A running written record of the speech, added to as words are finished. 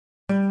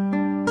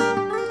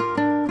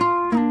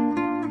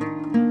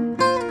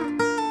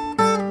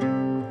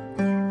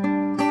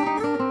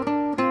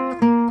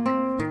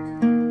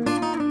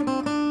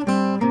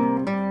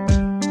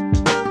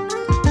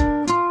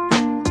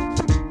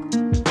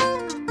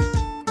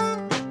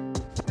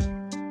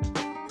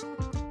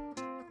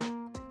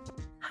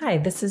Hi,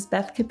 this is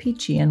Beth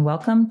Capici, and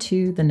welcome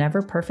to the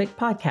Never Perfect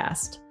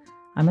podcast.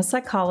 I'm a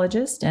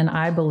psychologist, and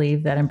I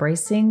believe that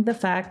embracing the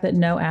fact that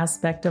no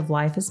aspect of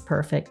life is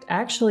perfect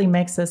actually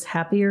makes us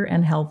happier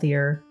and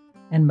healthier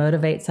and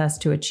motivates us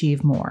to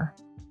achieve more.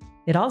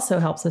 It also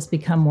helps us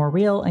become more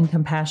real and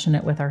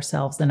compassionate with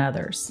ourselves and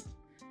others.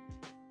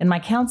 In my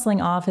counseling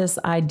office,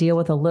 I deal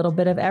with a little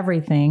bit of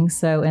everything,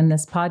 so in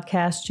this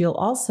podcast, you'll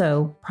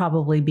also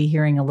probably be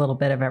hearing a little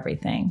bit of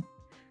everything.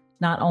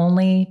 Not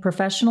only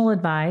professional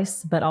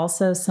advice, but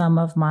also some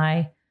of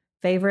my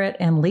favorite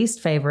and least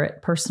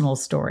favorite personal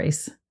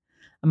stories.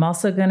 I'm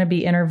also going to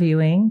be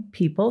interviewing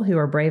people who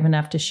are brave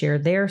enough to share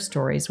their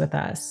stories with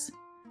us.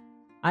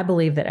 I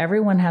believe that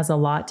everyone has a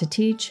lot to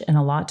teach and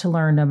a lot to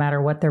learn no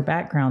matter what their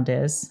background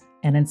is,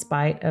 and in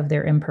spite of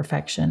their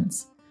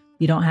imperfections.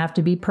 You don't have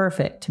to be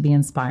perfect to be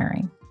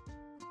inspiring.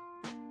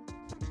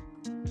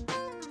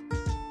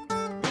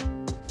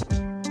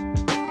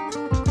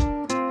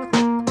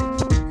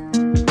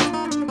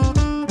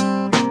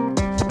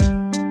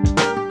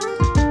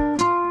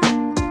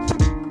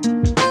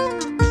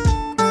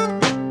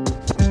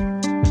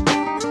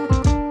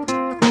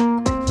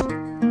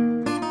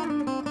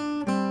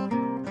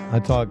 I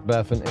talked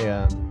Beth and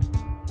Ann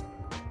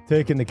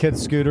taking the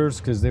kids'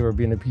 scooters because they were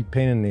being a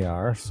pain in the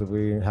arse. So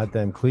we had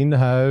them clean the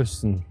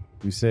house, and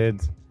we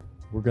said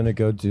we're going to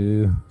go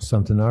do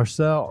something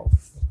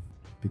ourselves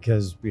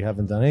because we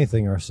haven't done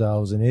anything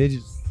ourselves in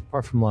ages,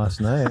 apart from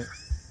last night.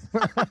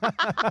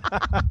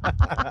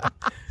 The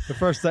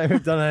first time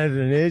we've done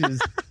anything in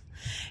ages.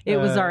 It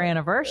was our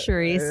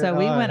anniversary, so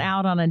we went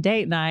out on a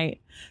date night.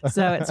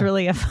 So it's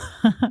really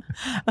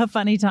a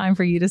funny time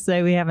for you to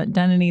say we haven't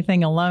done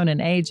anything alone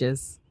in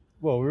ages.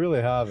 Well, we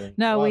really haven't.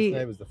 No, last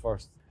night was the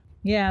first.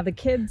 Yeah, the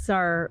kids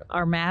are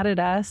mad at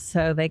us,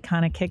 so they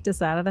kind of kicked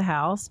us out of the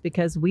house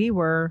because we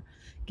were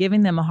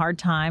giving them a hard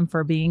time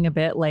for being a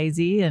bit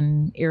lazy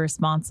and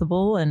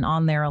irresponsible and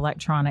on their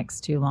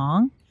electronics too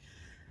long,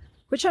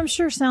 which I'm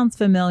sure sounds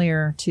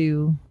familiar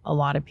to a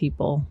lot of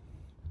people.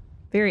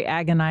 Very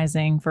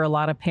agonizing for a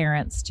lot of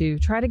parents to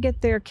try to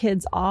get their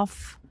kids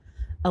off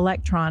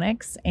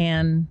electronics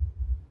and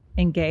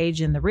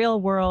engage in the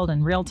real world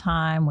in real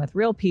time with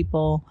real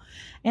people,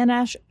 and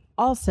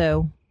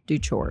also do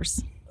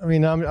chores. I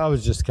mean, I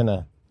was just kind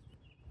of,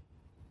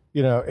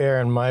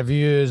 airing my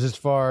views as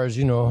far as,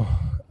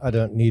 I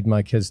don't need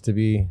my kids to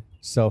be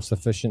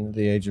self-sufficient at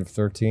the age of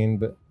 13,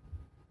 but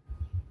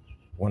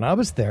when I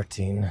was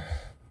 13,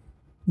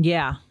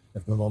 yeah,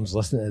 if my mom's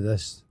listening to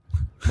this,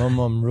 my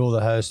mom ruled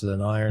the house with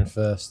an iron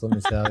fist, let me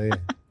tell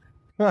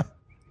you.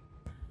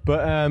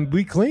 But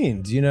we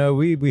cleaned,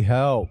 we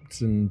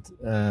helped, and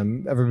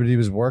everybody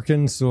was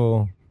working,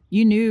 so...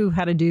 You knew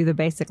how to do the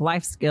basic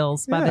life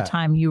skills by the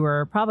time you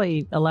were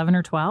probably 11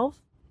 or 12?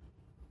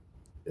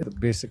 The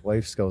basic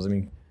life skills,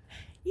 Can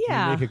you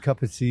Yeah. make a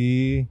cup of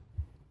tea?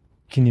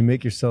 Can you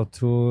make yourself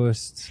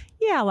toast?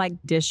 Yeah, like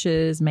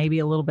dishes, maybe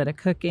a little bit of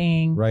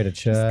cooking. Write a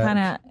check. Just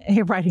kind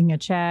of writing a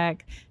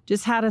check.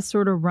 Just how to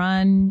sort of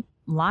run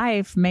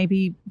life,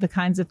 maybe the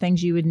kinds of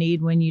things you would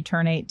need when you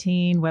turn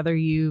 18, whether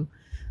you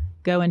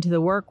go into the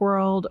work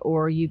world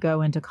or you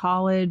go into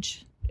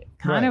college,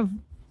 kind of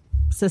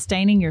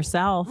sustaining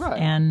yourself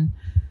and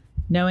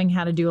knowing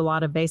how to do a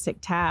lot of basic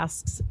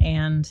tasks.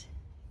 And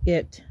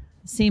it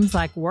seems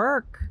like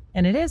work,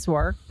 and it is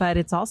work, but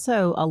it's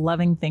also a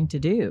loving thing to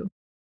do.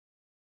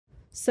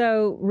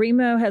 So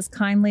Remo has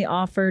kindly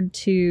offered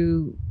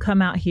to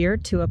come out here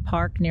to a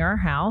park near our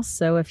house.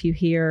 So if you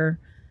hear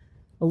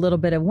a little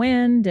bit of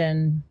wind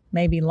and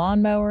maybe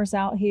lawnmowers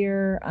out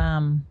here,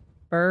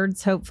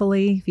 birds,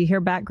 hopefully. If you hear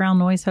background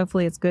noise,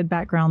 hopefully it's good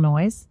background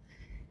noise.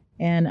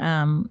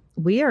 And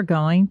we are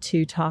going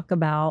to talk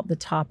about the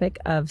topic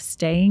of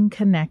staying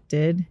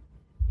connected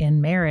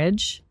in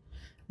marriage,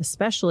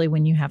 especially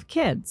when you have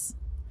kids,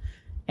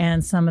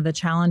 and some of the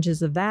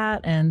challenges of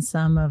that and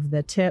some of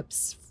the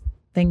tips,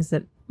 things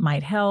that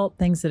might help,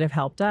 things that have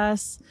helped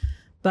us.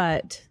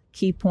 But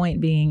key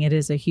point being, it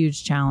is a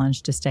huge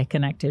challenge to stay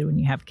connected when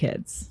you have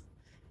kids.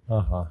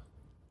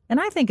 And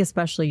I think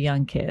especially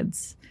young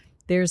kids.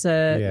 There's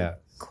a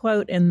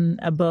quote in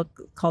a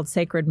book called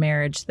Sacred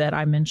Marriage that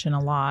I mention a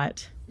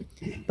lot.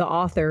 The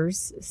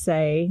authors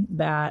say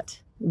that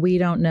we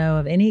don't know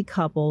of any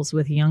couples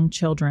with young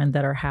children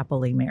that are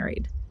happily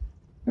married.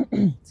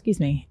 Excuse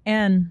me.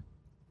 And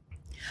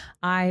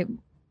I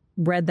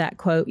read that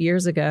quote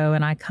years ago,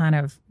 and I kind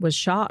of was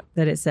shocked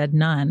that it said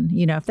none.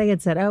 If they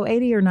had said,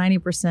 80 or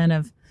 90%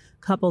 of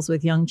couples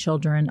with young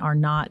children are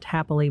not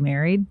happily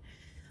married,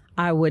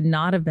 I would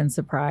not have been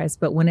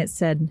surprised. But when it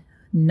said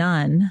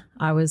none,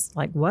 I was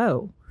like,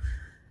 whoa.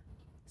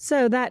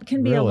 So that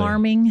can be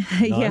alarming.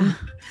 Yeah.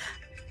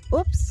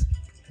 Oops.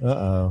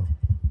 Uh-oh.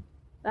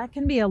 That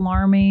can be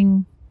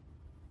alarming,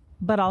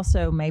 but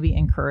also maybe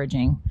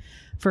encouraging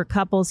for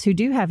couples who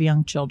do have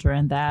young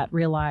children that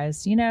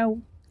realize,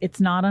 it's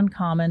not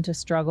uncommon to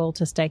struggle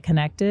to stay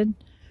connected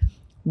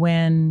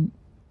when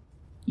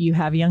you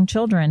have young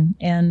children.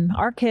 And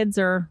our kids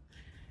are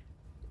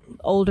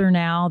older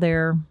now.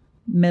 They're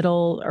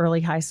middle, early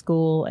high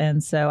school.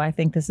 And so I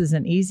think this is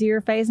an easier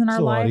phase in It's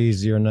our a life. lot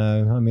easier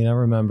now. I mean, I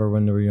remember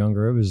when they were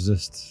younger, it was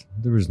just,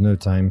 there was no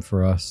time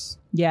for us.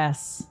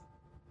 Yes.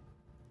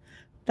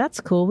 That's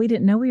cool. We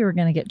didn't know we were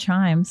going to get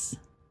chimes.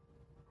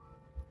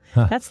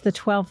 Huh. That's the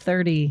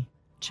 12:30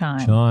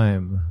 chime.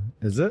 Chime.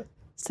 Is it?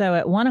 So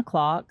at 1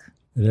 o'clock,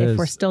 It if is.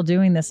 we're still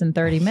doing this in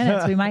 30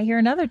 minutes, we might hear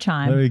another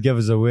chime. Maybe give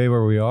us away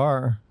where we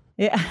are.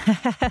 Yeah.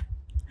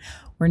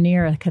 We're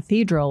near a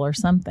cathedral or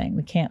something.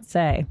 We can't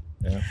say.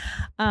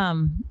 Yeah.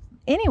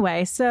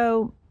 Anyway,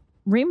 so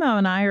Remo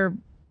and I are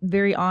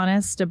very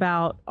honest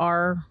about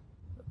our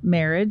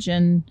marriage,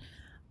 and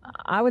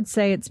I would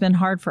say it's been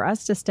hard for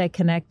us to stay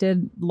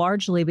connected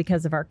largely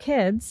because of our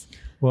kids.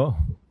 Well,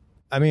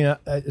 I mean,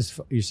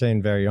 you're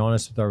saying very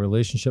honest with our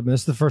relationship. And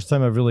this is the first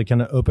time I've really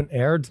kind of open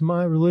aired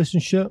my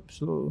relationship.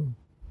 So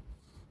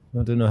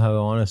I don't know how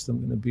honest I'm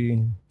going to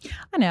be.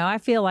 I know. I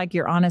feel like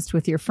you're honest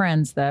with your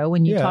friends, though.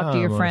 When you talk to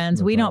your I'm honest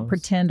friends, with we my don't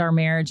friends. pretend our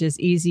marriage is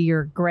easy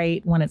or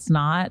great when it's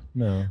not.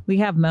 No, We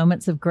have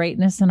moments of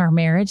greatness in our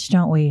marriage,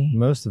 don't we?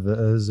 most of it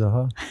is,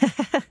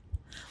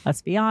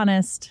 Let's be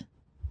honest.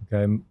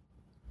 okay.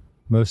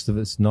 Most of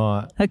it's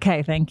not.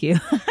 Okay, thank you.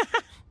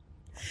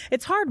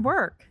 It's hard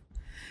work.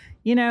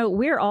 You know,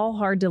 we're all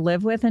hard to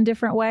live with in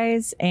different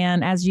ways.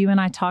 And as you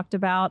and I talked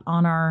about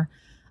on our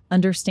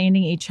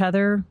Understanding Each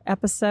Other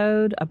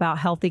episode about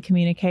healthy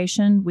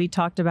communication, we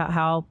talked about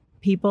how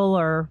people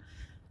are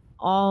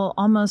all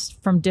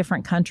almost from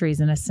different countries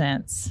in a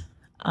sense,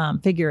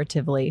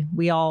 figuratively.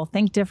 We all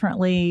think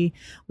differently.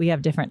 We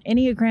have different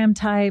Enneagram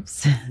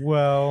types.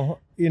 Well,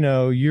 you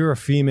know, you're a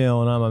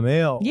female and I'm a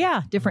male.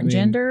 Yeah, different I mean,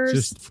 genders.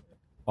 Just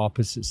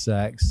opposite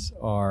sex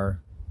are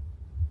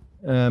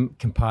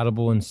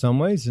compatible in some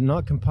ways and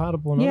not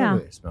compatible in Yeah.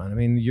 other ways, man. I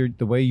mean,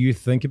 the way you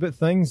think about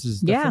things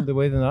is different Yeah. the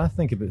way that I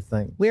think about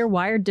things. We're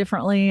wired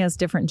differently as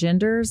different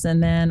genders.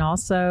 And then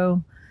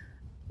also,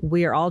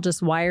 we are all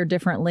just wired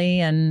differently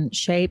and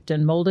shaped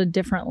and molded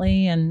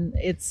differently. And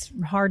it's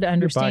hard to Your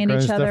understand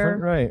background's each other.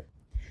 different, right?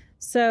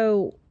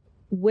 So,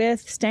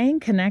 with staying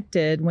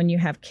connected when you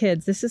have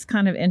kids, this is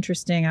kind of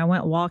interesting. I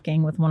went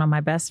walking with one of my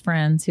best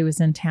friends who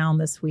was in town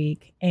this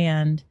week,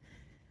 and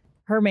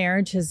her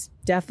marriage has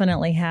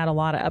definitely had a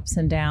lot of ups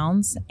and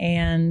downs,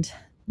 and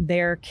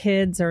their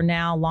kids are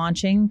now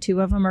launching. 2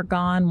 of them are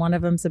gone. 1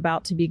 of them's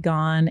about to be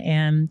gone.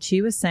 And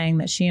she was saying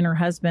that she and her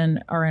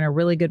husband are in a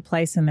really good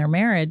place in their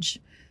marriage.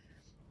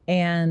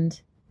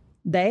 And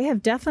they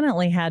have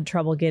definitely had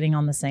trouble getting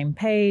on the same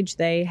page.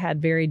 They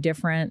had very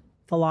different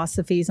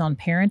philosophies on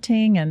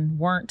parenting and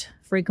weren't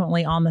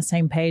frequently on the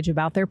same page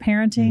about their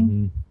parenting.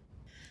 Mhm.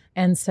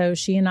 And so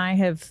she and I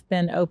have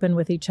been open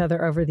with each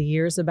other over the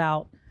years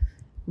about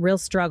real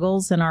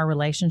struggles in our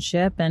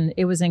relationship. And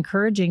it was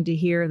encouraging to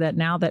hear that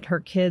now that her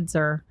kids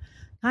are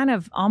kind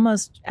of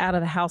almost out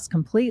of the house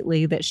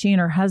completely, that she and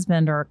her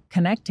husband are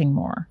connecting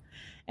more.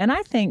 And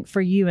I think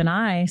for you and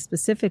I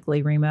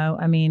specifically, Remo,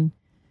 I mean,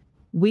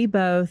 we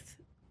both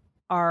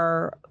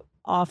are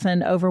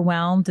often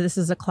overwhelmed. This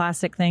is a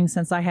classic thing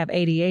since I have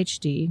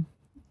ADHD.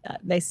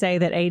 They say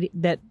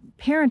that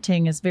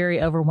parenting is very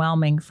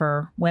overwhelming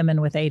for women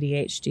with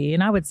ADHD,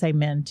 and I would say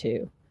men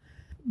too.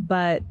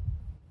 But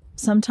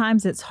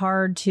sometimes it's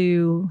hard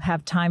to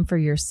have time for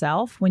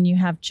yourself when you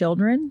have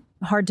children,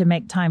 hard to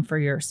make time for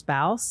your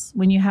spouse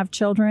when you have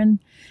children,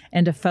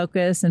 and to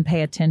focus and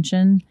pay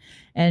attention.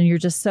 And you're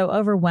just so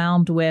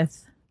overwhelmed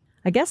with,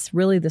 I guess,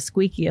 really the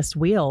squeakiest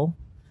wheel,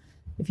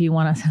 if you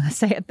want to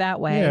say it that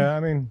way. Yeah, I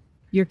mean,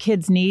 Your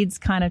kids' needs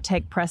kind of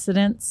take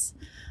precedence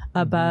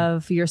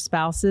above your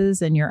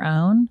spouse's and your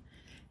own.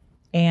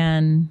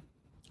 And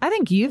I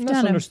think you've that's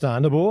done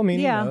understandable. I mean,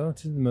 Yeah. you know,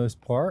 to the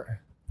most part.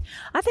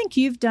 I think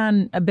you've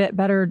done a bit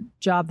better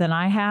job than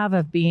I have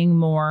of being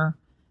more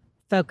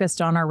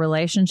focused on our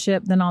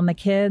relationship than on the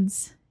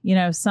kids. You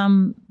know,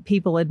 some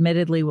people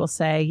admittedly will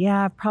say,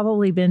 yeah, I've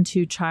probably been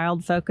too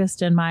child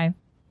focused in my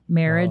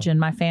marriage Wow. and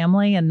my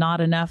family and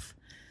not enough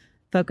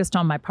focused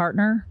on my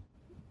partner.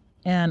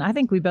 And I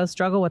think we both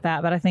struggle with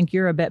that, but I think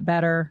you're a bit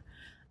better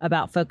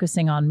about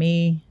focusing on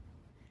me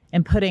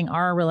and putting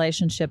our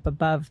relationship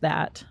above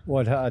that.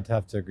 Well, I'd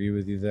have to agree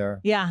with you there.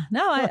 Yeah,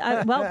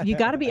 no, well, you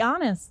got to be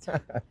honest.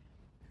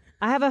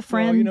 I have a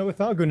friend. Well, you know,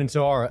 without going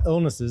into our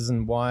illnesses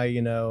and why,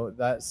 you know,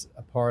 that's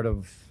a part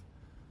of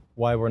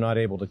why we're not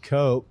able to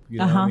cope. You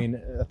know, I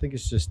mean, I think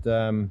it's just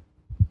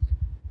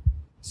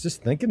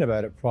thinking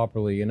about it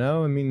properly. You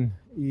know, I mean,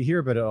 you hear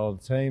about it all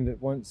the time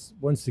that once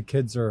the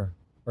kids are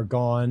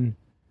gone,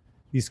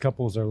 these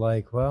couples are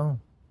like, well,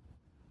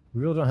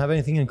 we really don't have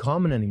anything in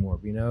common anymore.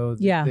 You know,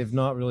 Yeah. they've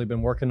not really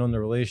been working on the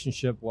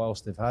relationship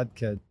whilst they've had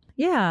kids.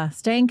 Yeah,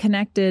 staying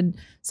connected.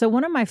 So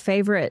one of my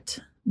favorite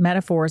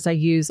metaphors I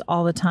use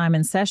all the time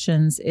in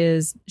sessions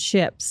is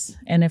ships.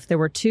 And if there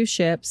were 2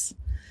 ships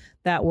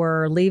that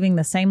were leaving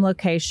the same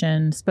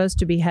location, supposed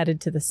to be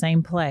headed to the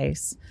same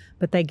place,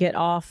 but they get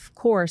off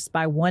course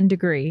by 1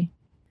 degree,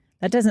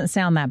 that doesn't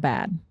sound that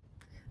bad.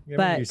 Yeah, I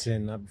But- remember you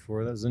saying that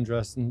before. That was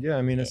interesting. Yeah,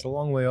 I mean, it's a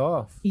long way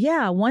off.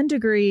 Yeah, 1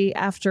 degree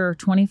after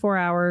 24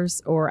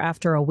 hours or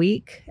after a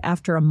week,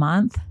 after a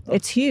month,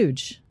 it's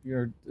huge.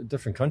 you're a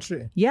different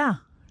country. Yeah.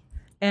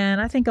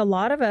 And I think a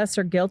lot of us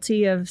are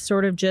guilty of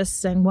sort of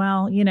just saying,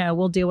 well,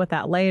 we'll deal with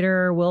that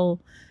later. We'll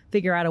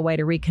figure out a way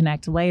to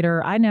reconnect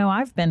later. I know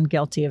I've been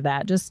guilty of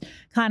that, just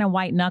kind of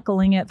white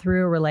knuckling it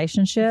through a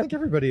relationship. I think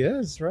everybody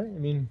is, right? I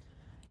mean,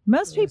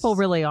 most people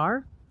really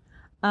are.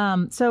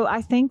 So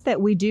I think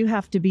that we do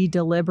have to be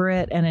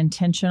deliberate and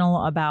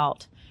intentional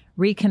about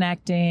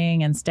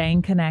reconnecting and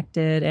staying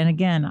connected. And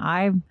again,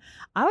 I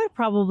would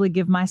probably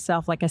give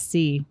myself like a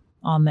C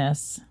on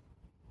this.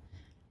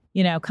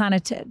 Kind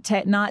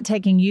of not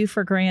taking you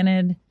for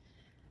granted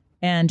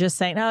and just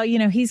saying, oh,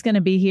 he's going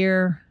to be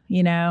here,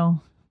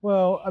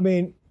 Well, I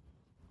mean,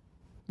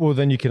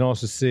 then you can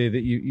also say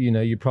that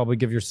you probably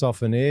give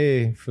yourself an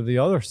A for the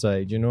other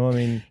side. I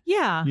mean,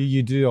 yeah,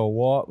 you do a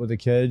lot with the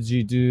kids.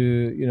 You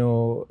do,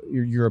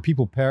 you're a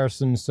people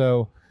person,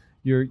 so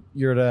you're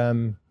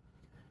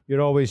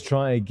always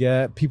trying to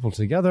get people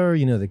together.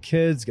 The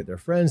kids get their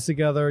friends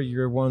together.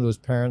 You're one of those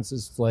parents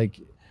that's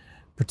like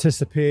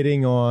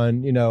participating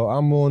on.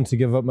 I'm willing to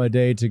give up my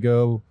day to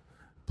go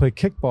play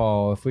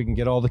kickball if we can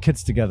get all the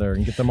kids together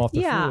and get them off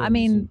the field. I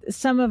mean,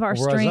 some of our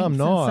strengths and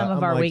some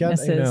of our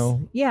weaknesses.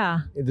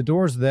 The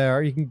door's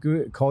there. You can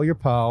go call your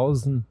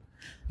pals and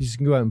you just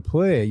can go out and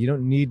play. You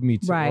don't need me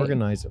to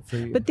organize it for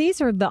you. But these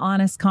are the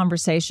honest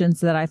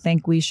conversations that I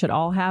think we should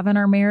all have in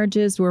our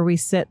marriages, where we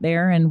sit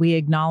there and we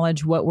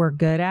acknowledge what we're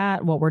good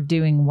at, what we're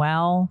doing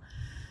well,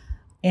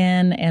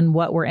 and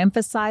what we're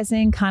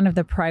emphasizing, kind of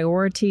the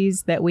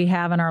priorities that we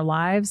have in our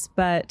lives.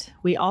 But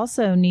we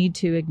also need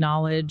to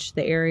acknowledge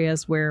the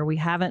areas where we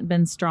haven't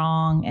been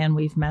strong and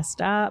we've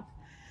messed up.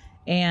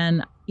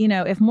 And,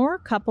 if more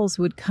couples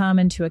would come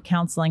into a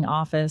counseling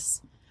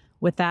office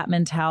with that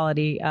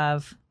mentality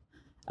of,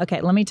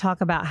 okay, let me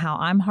talk about how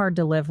I'm hard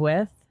to live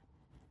with.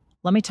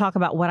 Let me talk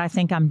about what I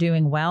think I'm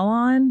doing well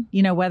on,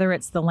 whether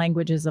it's the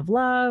languages of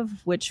love,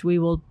 which we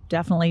will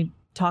definitely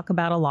talk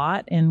about a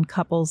lot in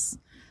couples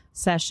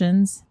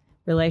sessions,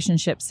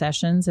 relationship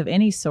sessions of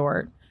any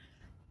sort,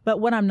 but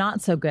what I'm not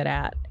so good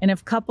at. And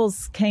if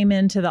couples came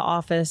into the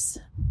office,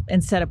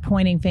 instead of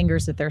pointing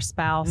fingers at their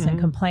spouse and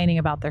complaining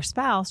about their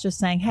spouse, just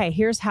saying, hey,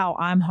 here's how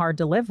I'm hard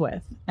to live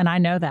with. And I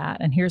know that.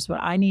 And here's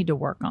what I need to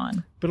work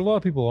on. But a lot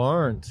of people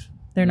aren't.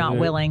 They're not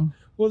willing.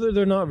 Well,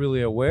 they're not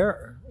really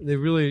aware. They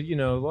really,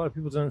 a lot of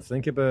people don't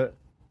think about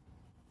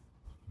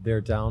their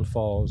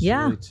downfalls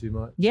really too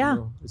much. Yeah.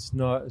 It's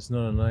not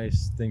a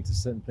nice thing to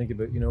sit and think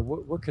about,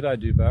 what could I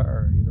do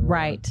better?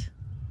 Right.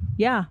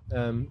 Yeah.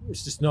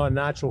 It's just not a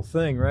natural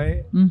thing,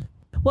 right?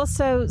 Well,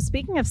 so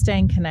speaking of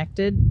staying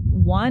connected,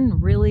 one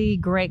really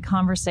great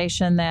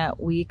conversation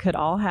that we could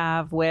all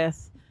have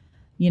with,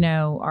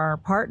 our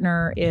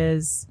partner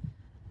is,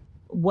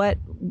 what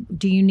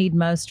do you need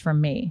most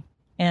from me?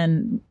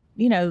 And,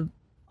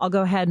 I'll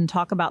go ahead and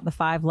talk about the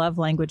 5 love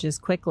languages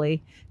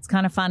quickly. It's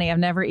kind of funny. I've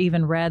never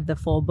even read the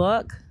full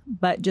book,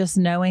 but just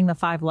knowing the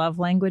 5 love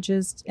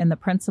languages and the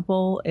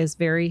principle is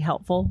very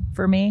helpful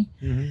for me.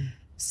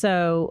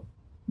 So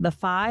the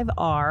 5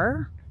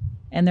 are,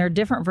 and there are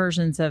different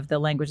versions of the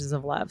languages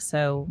of love.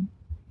 So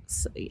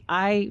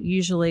I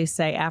usually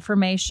say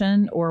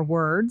affirmation or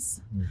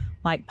words,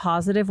 like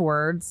positive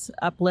words,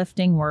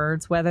 uplifting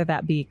words, whether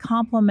that be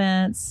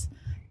compliments,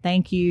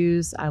 thank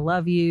yous, I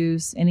love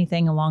yous,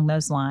 anything along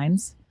those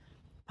lines.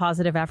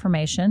 Positive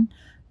affirmation,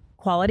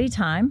 quality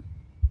time,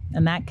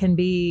 and that can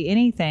be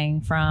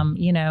anything from,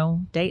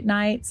 date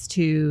nights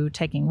to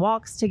taking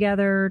walks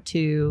together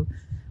to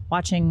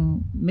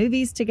watching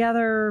movies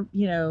together,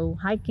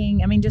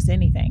 hiking. I mean, just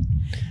anything.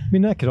 I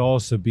mean, that could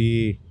also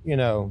be,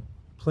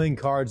 playing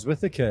cards with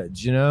the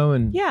kids,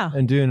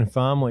 and doing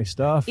family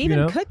stuff.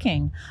 Even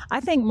cooking. I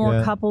think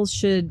more couples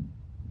should,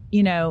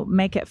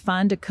 make it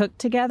fun to cook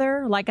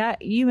together. Like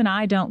you and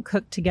I don't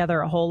cook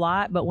together a whole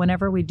lot, but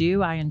whenever we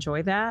do, I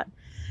enjoy that.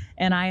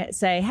 And I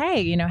say,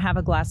 hey, have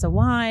a glass of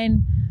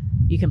wine.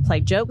 You can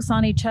play jokes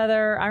on each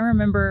other. I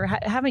remember,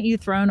 haven't you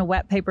thrown a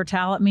wet paper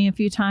towel at me a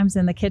few times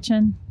in the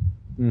kitchen?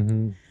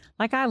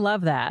 Like, I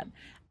love that.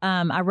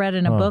 I read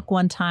in a book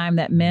one time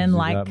that men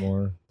like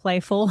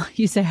playful.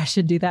 You say I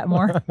should do that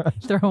more?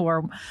 Throw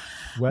more.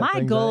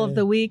 My goal of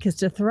the week is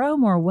to throw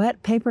more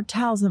wet paper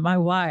towels at my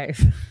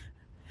wife.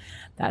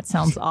 That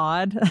sounds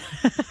odd.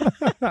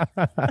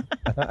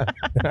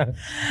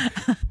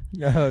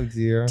 Oh,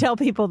 dear. Tell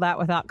people that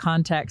without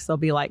context. They'll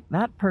be like,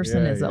 that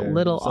person is a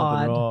little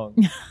odd. Wrong.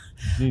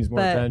 Needs more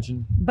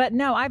attention. But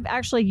no, I've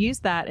actually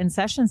used that in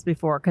sessions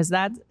before, because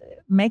that's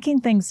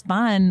making things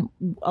fun.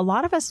 A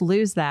lot of us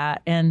lose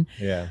that. And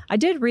I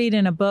did read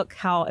in a book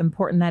how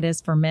important that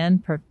is for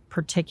men,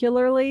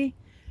 particularly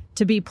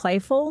to be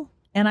playful.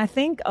 And I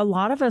think a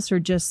lot of us are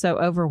just so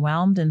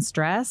overwhelmed and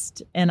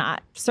stressed. And I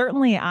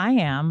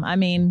am. I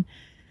mean,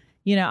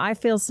 I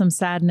feel some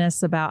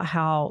sadness about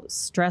how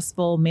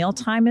stressful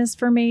mealtime is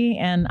for me.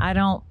 And I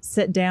don't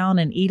sit down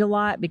and eat a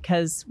lot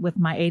because with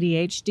my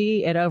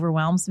ADHD, it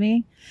overwhelms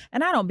me.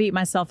 And I don't beat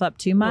myself up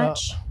too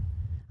much. Well,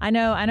 I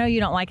know you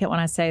don't like it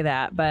when I say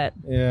that, but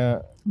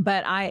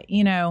I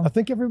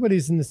think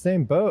everybody's in the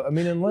same boat. I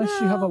mean, unless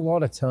you have a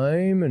lot of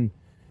time and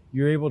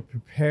you're able to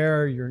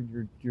prepare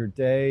your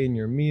day and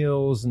your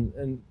meals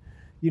and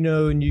you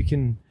know, and you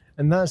can,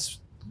 and that's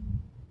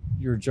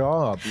your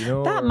job, you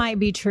know. That might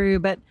be true,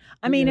 but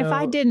I mean, if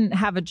I didn't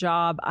have a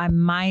job, I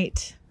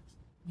might.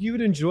 You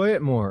would enjoy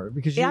it more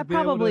because I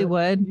probably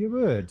would. You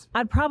would.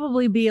 I'd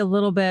probably be a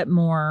little bit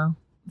more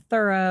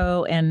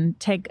thorough and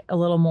take a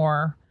little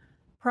more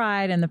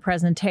pride in the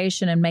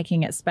presentation and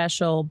making it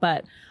special.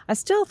 But I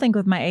still think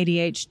with my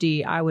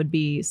ADHD, I would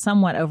be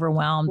somewhat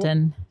overwhelmed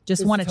and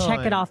just want to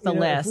check it off the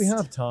list. If we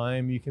have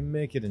time, you can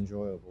make it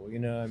enjoyable. You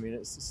know, I mean,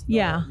 it's just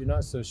not, you're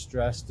not so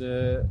stressed.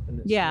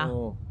 And it's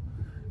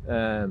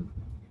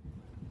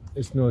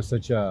it's no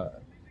such a.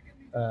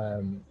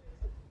 That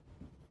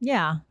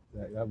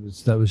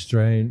was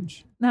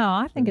strange. No,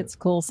 I think it's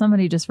cool.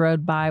 Somebody just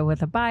rode by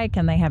with a bike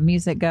and they have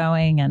music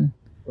going and.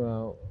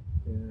 Well,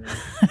 yeah,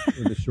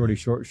 with the shorty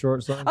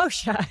shorts on. Oh,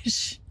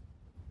 shush.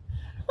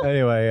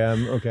 Anyway,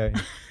 okay.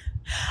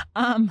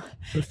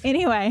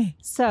 Anyway,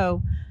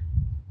 so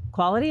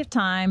quality of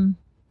time,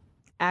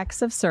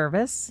 acts of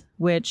service,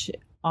 which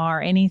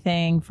are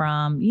anything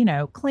from, you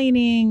know,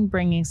 cleaning,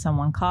 bringing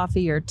someone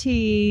coffee or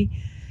tea,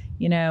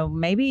 you know,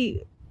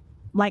 maybe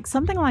like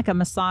something like a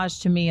massage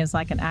to me is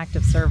like an act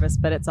of service,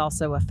 but it's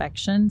also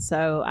affection.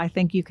 So I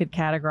think you could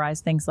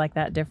categorize things like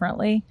that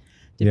differently.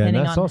 Yeah, and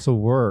that's also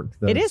work.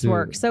 It is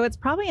work. So it's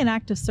probably an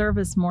act of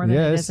service more than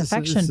it is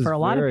affection for a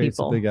lot of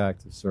people. It's a big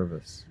act of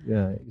service.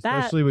 Yeah.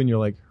 Especially when you're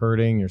like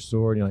hurting, you're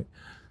sore, and you're like,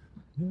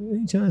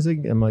 any chance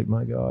I'm like,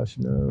 my gosh,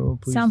 no.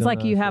 Please sounds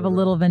like you have a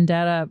little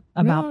vendetta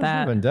about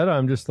that. It's not vendetta.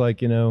 I'm just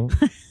like, you know,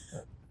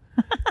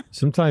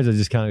 sometimes I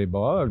just kind of be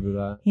bothered with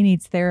that. He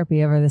needs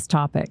therapy over this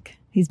topic.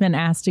 He's been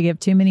asked to give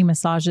too many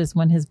massages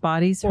when his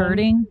body's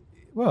hurting.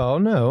 Well,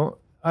 no.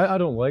 I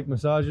don't like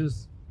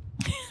massages.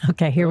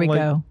 Okay, here we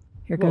go.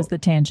 Here goes the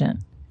tangent.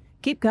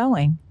 Keep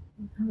going.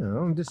 No,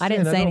 I'm just saying, I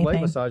don't anything.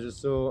 like massages,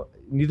 so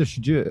neither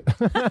should you.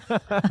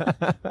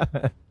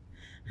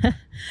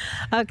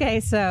 Okay,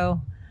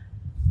 so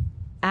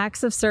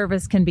acts of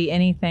service can be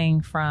anything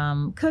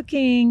from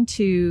cooking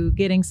to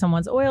getting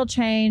someone's oil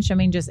changed. I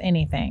mean, just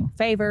anything.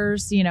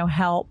 Favors, you know,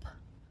 help,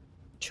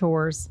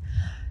 chores.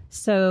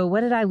 So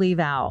what did I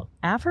leave out?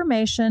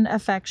 Affirmation,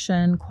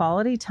 affection,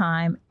 quality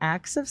time,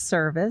 acts of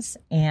service,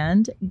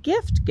 and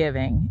gift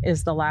giving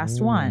is the last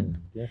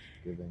one. Gift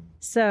giving.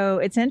 So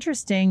it's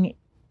interesting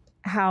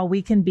how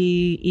we can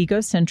be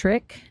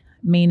egocentric,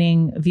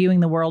 meaning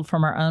viewing the world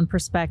from our own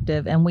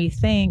perspective, and we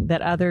think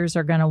that others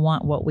are going to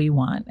want what we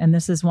want. And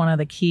this is one of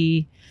the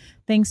key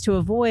things to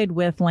avoid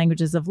with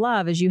languages of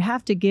love is you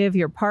have to give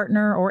your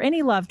partner or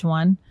any loved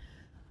one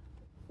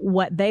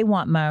what they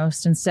want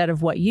most instead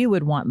of what you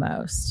would want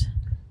most.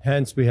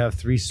 Hence, we have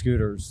 3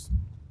 scooters,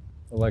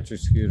 electric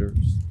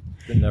scooters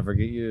that never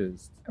get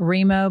used.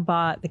 Remo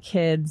bought the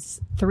kids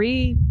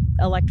 3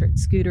 electric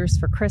scooters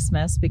for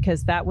Christmas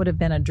because that would have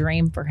been a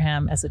dream for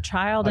him as a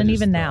child. And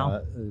even now,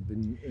 it'd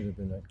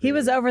been he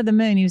was over the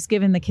moon. He was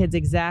giving the kids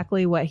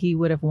exactly what he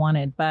would have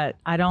wanted, but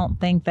I don't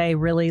think they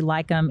really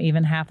like them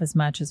even half as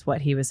much as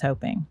what he was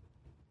hoping.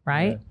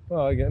 Right? Yeah.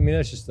 Well, I mean,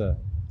 that's just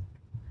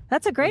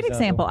That's a great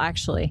example,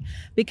 actually,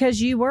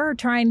 because you were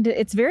trying to,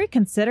 it's very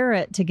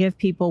considerate to give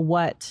people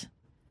what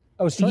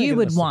you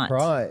would want.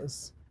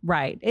 Surprise.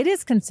 Right. It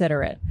is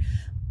considerate,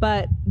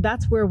 but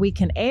that's where we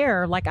can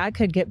err. Like I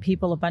could get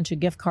people a bunch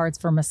of gift cards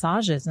for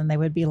massages and they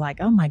would be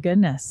like, oh my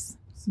goodness,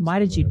 why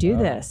did you do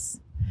this?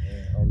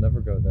 Yeah, I'll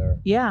never go there.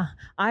 Yeah.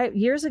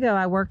 Years ago,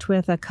 I worked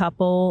with a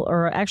couple,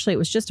 or actually it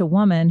was just a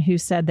woman who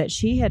said that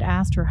she had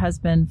asked her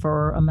husband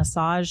for a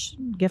massage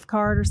gift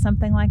card or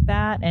something like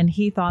that. And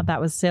he thought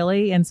that was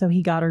silly. And so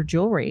he got her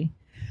jewelry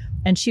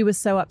and she was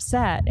so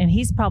upset. And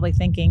he's probably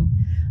thinking,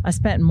 I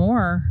spent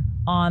more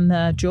on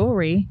the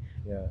jewelry.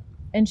 Yeah.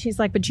 And she's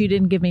like, but you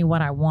didn't give me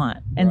what I want.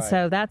 And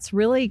so that's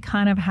really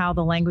kind of how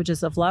the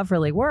languages of love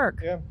really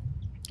work. Yeah.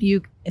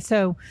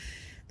 So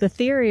the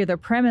theory or the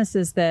premise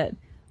is that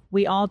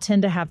we all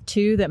tend to have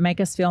 2 that make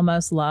us feel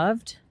most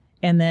loved.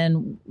 And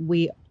then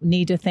we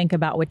need to think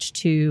about which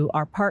 2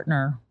 our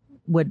partner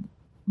would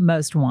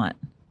most want.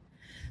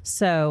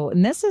 So,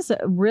 and this is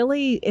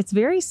it's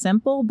very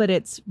simple, but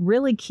it's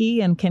really key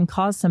and can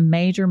cause some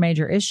major,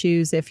 major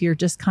issues if you're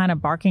just kind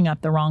of barking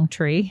up the wrong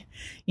tree,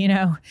 you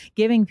know,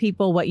 giving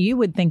people what you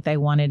would think they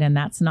wanted and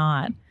that's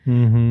not.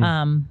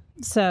 Mm-hmm.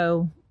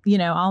 So, you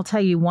know, I'll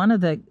tell you one of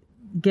the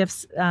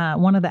gifts,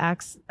 one of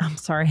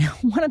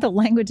the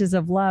languages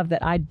of love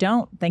that I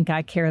don't think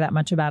I care that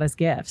much about is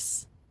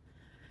gifts.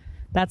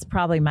 That's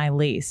probably my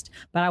least,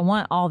 but I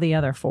want all the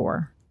other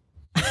 4.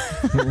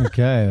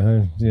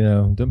 Okay. You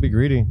know, don't be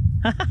greedy.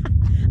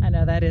 I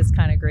know that is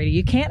kind of greedy.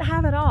 You can't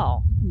have it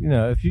all. You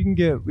know, if you can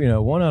get,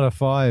 1 out of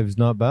 5 is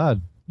not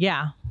bad.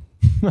 Yeah.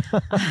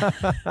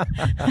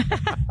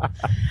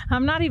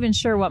 I'm not even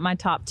sure what my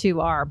top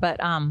 2 are, but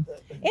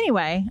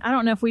anyway, I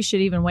don't know if we should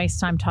even waste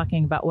time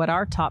talking about what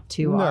our top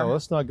 2 are. No,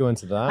 let's not go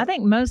into that. I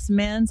think most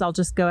men's, I'll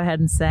just go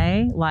ahead and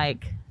say,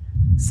 like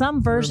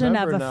some version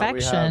of Remember now we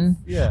affection. have-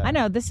 yeah. I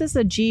know this is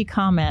a G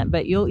comment,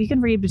 but you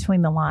can read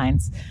between the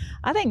lines.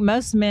 I think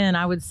most men,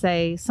 I would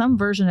say, some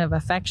version of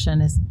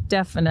affection is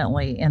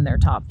definitely in their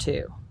top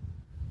 2.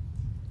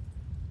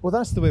 Well,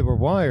 that's the way we're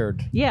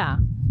wired. Yeah.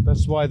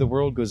 That's why the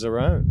world goes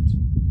around.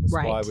 That's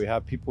Right. why we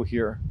have people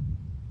here.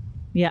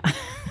 Yeah.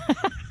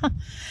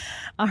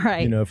 All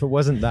right. You know, if it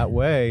wasn't that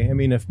way, I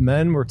mean, if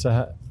men were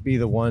to be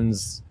the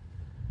ones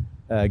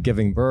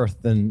giving birth,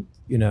 then,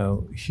 you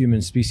know,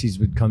 human species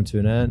would come to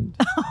an end.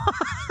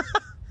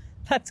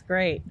 That's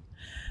great.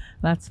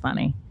 That's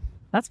funny.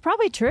 That's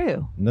probably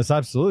true. And that's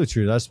absolutely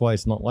true. That's why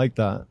it's not like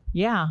that.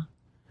 Yeah.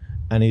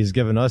 And he's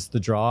given us the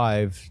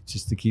drive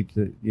just to keep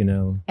the, you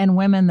know. And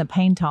women, the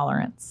pain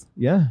tolerance.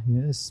 Yeah,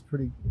 it's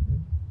pretty.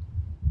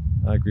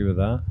 I agree with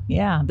that.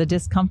 Yeah. The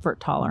discomfort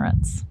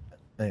tolerance.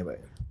 Anyway.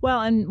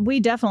 Well, and we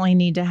definitely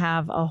need to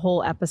have a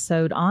whole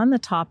episode on the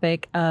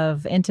topic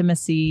of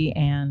intimacy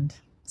and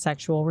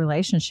sexual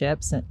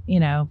relationships, you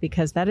know,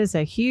 because that is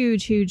a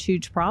huge, huge,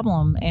 huge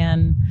problem.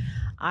 And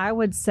I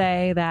would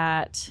say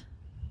that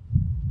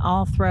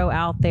I'll throw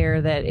out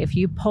there that if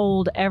you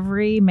polled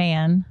every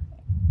man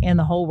in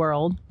the whole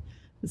world,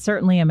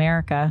 certainly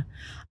America,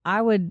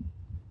 I would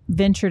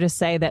venture to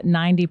say that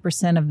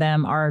 90% of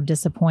them are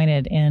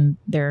disappointed in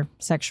their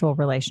sexual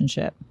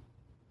relationship.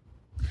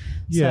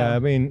 Yeah, So- I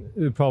mean, it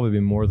would probably be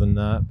more than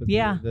that. But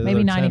Yeah, the maybe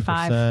other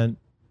 95. 10%,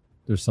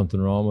 there's something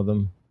wrong with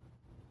them.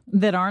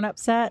 That aren't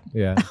upset?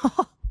 Yeah.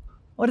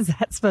 What is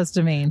that supposed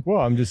to mean?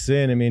 Well, I'm just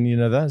saying, I mean, you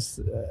know, that's,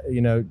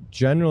 you know,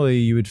 generally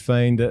you would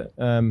find that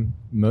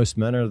most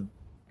men are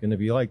going to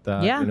be like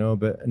that, Yeah. you know,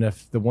 and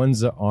if the ones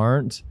that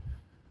aren't,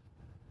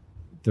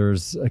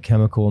 there's a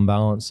chemical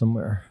imbalance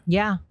somewhere.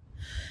 Yeah.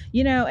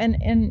 You know,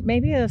 and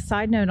maybe a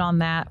side note on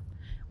that,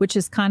 which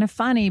is kind of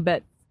funny,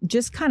 but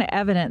just kind of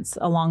evidence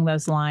along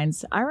those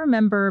lines. I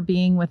remember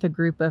being with a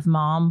group of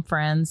mom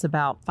friends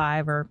about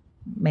 5 or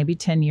maybe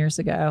 10 years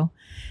ago.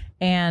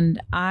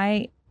 And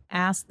I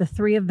asked the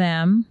 3 of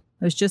them,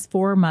 it was just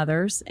 4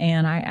 mothers,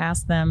 and I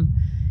asked them,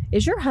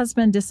 is your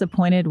husband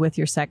disappointed with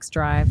your sex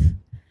drive?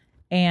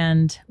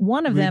 And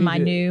one of them I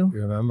knew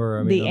You remember?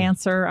 I mean, the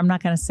answer. I'm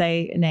not going to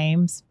say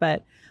names,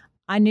 but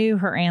I knew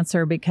her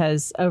answer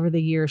because over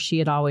the years she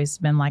had always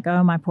been like,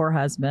 oh, my poor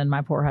husband,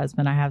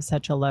 I have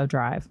such a low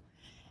drive.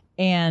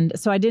 And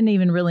so I didn't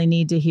even really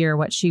need to hear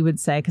what she would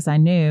say because I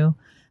knew.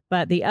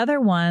 But the other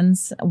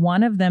ones,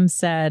 one of them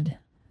said,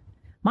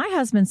 my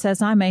husband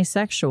says I'm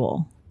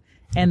asexual.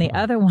 And the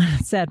other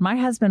one said, my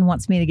husband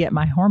wants me to get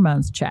my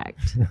hormones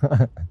checked.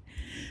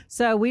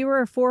 So we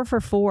were 4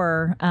 for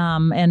 4.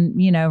 And,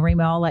 you know,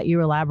 Remo, I'll let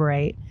you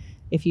elaborate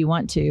if you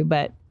want to.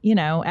 But, you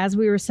know, as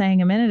we were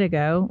saying a minute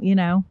ago, you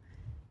know,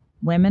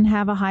 women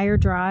have a higher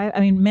drive. I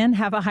mean, men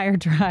have a higher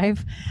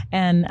drive.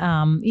 And,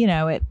 you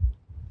know, it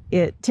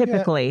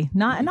typically,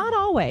 not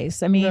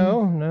always. I mean,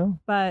 no.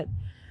 but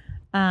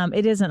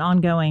it is an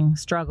ongoing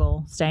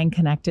struggle staying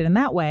connected in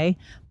that way.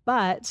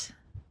 But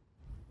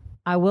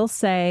I will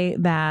say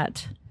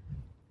that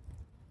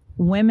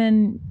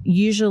women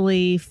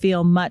usually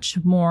feel much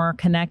more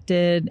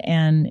connected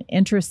and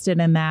interested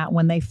in that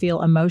when they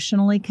feel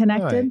emotionally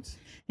connected. Right.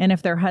 And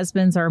if their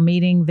husbands are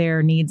meeting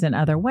their needs in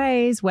other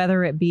ways,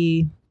 whether it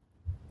be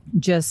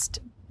just,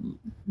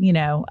 you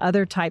know,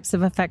 other types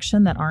of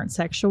affection that aren't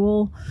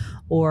sexual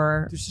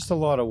or. There's just a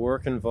lot of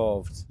work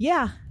involved.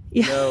 Yeah.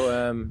 You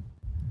know,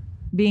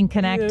 being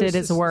connected it's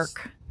is just-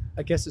 work.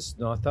 I guess it's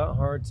not that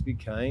hard to be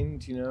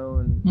kind, you know,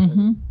 and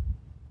Mm-hmm.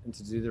 and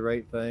to do the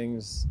right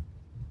things.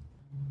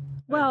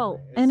 Well,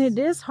 Anyway, and it's-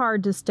 it is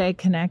hard to stay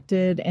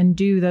connected and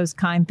do those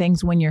kind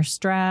things when you're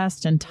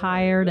stressed and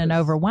tired and is.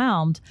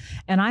 overwhelmed.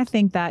 And I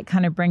think that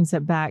kind of brings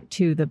it back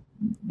to the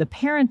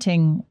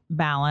parenting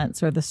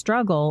balance or the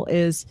struggle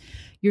is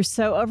you're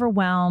so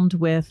overwhelmed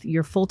with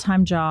your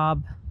full-time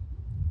job,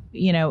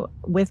 you know,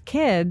 with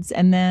kids.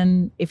 And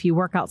then if you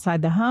work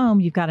outside the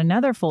home, you've got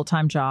another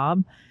full-time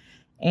job.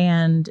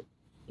 And,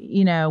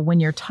 you know, when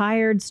you're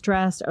tired,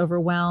 stressed,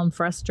 overwhelmed,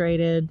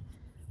 frustrated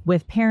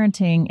with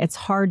parenting, it's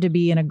hard to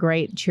be in a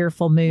great,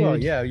 cheerful mood. Well,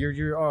 yeah,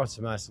 you're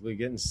automatically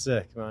getting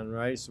sick, man,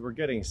 right? So we're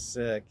getting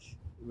sick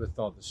with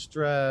all the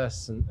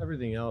stress and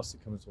everything else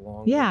that comes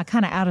along. Yeah, with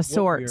kind of out of what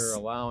sorts. You're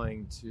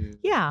allowing to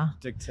Yeah.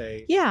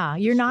 dictate. Yeah,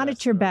 you're not stress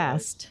at your in our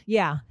lives. best.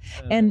 Yeah.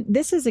 Uh, And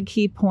this is a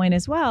key point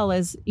as well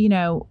is, you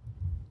know,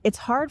 it's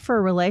hard for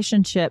a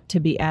relationship to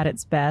be at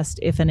its best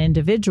if an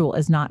individual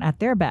is not at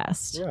their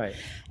best. right.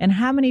 And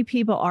how many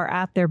people are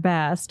at their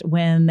best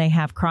when they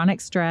have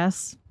chronic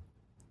stress,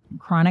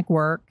 chronic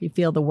work? You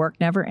feel the work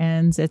never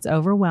ends. It's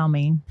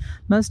overwhelming.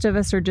 Most of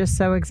us are just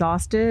so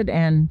exhausted.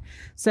 And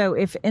so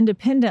if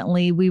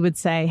independently we would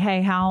say,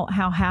 hey, how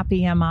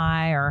happy am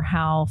I or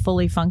how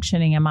fully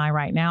functioning am I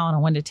right now on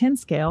a 1 to 10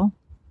 scale,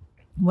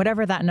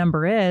 whatever that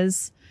number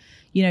is,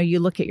 you know, you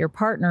look at your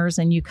partners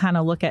and you kind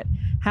of look at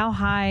how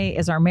high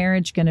is our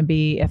marriage going to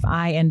be if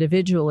I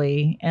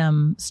individually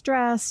am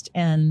stressed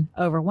and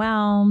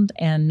overwhelmed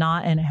and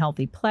not in a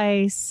healthy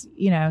place,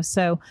 you know.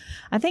 So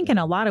I think in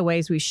a lot of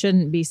ways we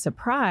shouldn't be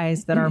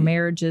surprised that our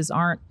marriages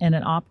aren't in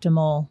an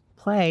optimal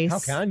place. How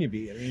can you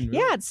be? I mean, really.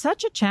 Yeah, it's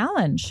such a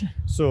challenge.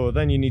 So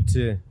then you need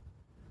to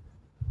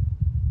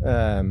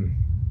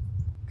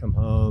come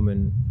home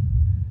and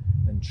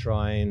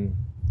try and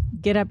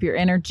Get up your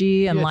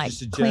energy and like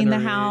just to clean the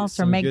generate house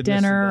or some make goodness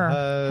in dinner the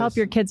or house. help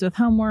your kids with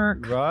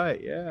homework,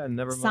 right, yeah, and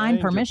never sign mind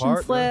your permission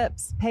partner.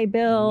 slips, pay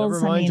bills.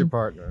 Never mind your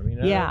partner. I mean,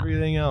 yeah.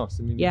 everything else.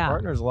 I mean, Yeah. your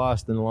partner's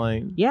lost in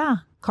line. Yeah,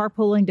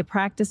 carpooling to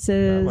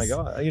practices. Oh my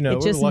God! You know, It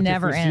we're just lucky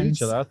never if we see ends.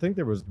 each other. I think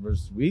there was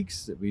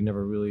weeks that we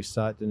never really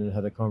sat in and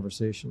had a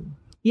conversation.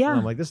 Yeah, And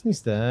I'm like, this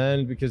needs to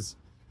end because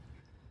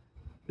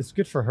it's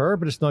good for her,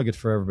 but it's not good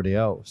for everybody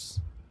else.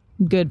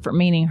 good for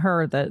meaning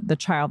her, the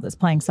child that's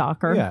playing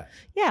soccer.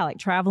 Yeah. Like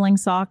traveling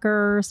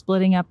soccer,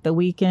 splitting up the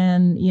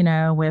weekend,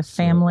 with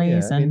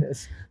families. So, yeah, I mean,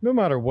 it's, no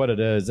matter what it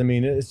is, I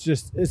mean,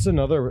 it's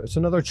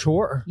another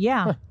chore.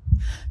 Yeah.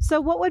 So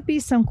what would be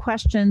some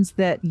questions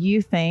that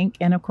you think,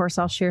 and of course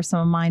I'll share some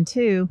of mine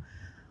too,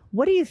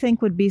 what do you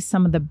think would be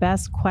some of the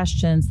best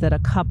questions that a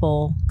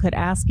couple could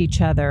ask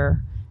each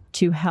other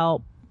to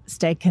help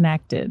stay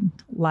connected?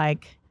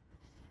 Like,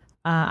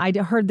 I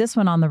heard this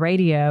one on the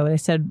radio. They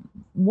said,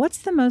 what's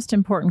the most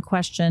important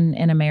question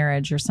in a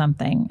marriage or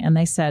something? And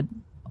they said,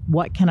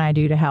 what can I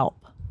do to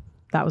help?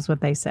 That was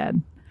what they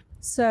said.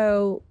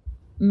 So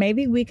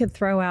maybe we could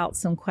throw out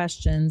some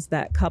questions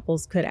that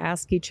couples could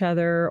ask each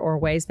other or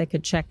ways they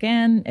could check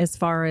in as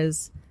far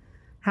as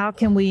how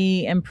can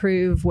we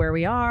improve where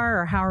we are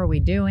or how are we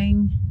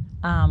doing?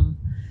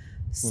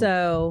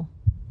 So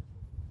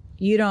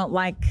you don't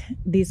like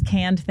these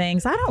canned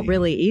things. I don't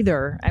really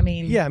either. I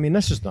mean, Yeah, I mean,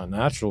 that's just not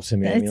natural to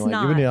me. I It's mean,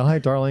 like, not. hi,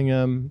 darling.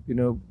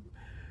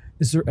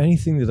 Is there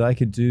anything that I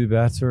could do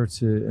better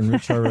to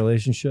enrich our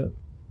relationship?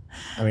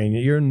 I mean,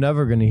 you're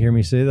never going to hear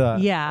me say that.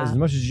 Yeah. As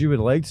much as you would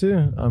like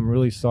to, I'm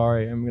really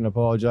sorry. I'm going to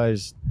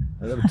apologize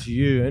to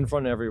you in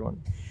front of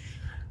everyone.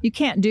 you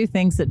can't do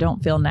things that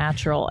don't feel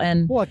natural.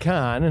 And Well, I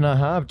can, and I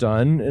have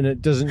done, and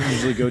it doesn't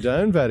usually go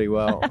down very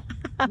well.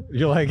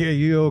 You're like, are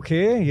you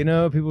okay?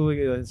 People like,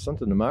 there's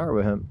something the matter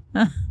with him.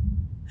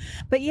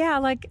 but yeah,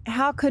 like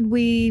how could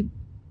we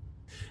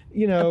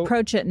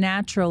approach it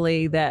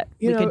naturally that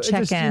we could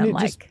check just, in?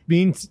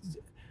 just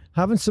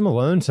having some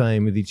alone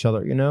time with each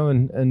other,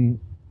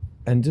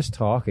 and just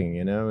talking,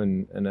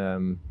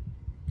 and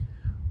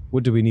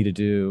what do we need to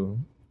do?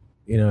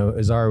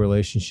 Is our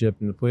relationship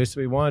in the place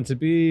that we want it to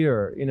be,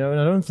 or and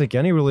I don't think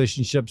any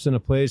relationship's in a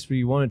place where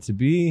you want it to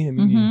be. I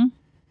mean,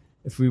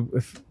 if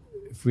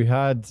we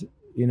had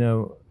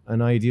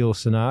an ideal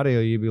scenario,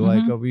 you'd be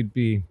like, oh, we'd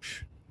be.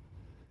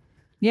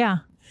 Yeah.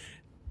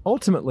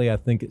 Ultimately, I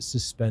think it's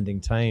just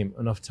spending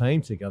enough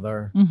time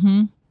together.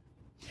 Mm-hmm.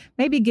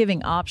 Maybe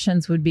giving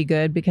options would be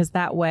good, because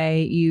that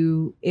way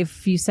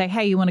if you say,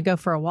 hey, you want to go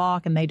for a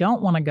walk, and they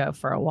don't want to go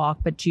for a walk,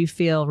 but you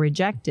feel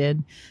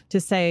rejected, to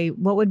say,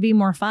 what would be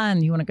more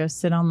fun? You want to go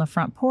sit on the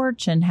front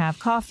porch and have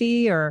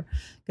coffee, or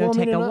go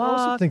take a walk? I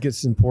also think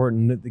it's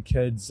important that the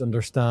kids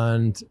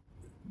understand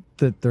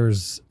that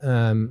there's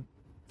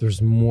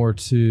more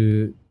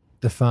to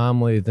the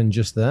family than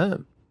just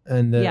them.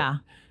 And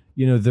that,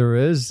 there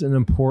is an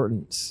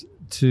importance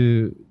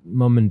to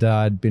mom and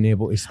dad being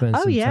able to spend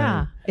some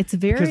time. It's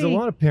very because a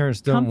lot of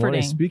parents don't want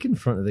comforting. to speak in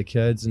front of the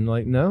kids, and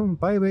like, no,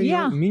 by the way,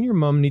 Yeah. me and your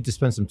mom need to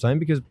spend some time,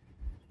 because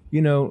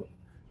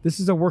this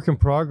is a work in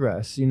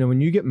progress.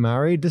 When you get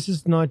married, this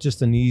is not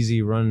just an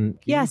easy run.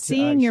 You need to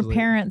seeing your actually-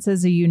 parents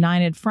as a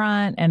united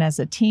front and as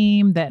a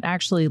team that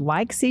actually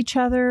likes each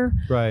other,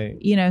 right,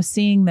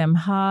 seeing them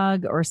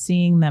hug or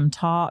seeing them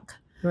talk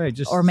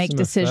just or make some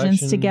decisions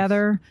affections.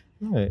 together.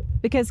 Right.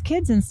 Because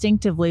kids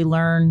instinctively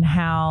learn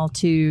how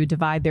to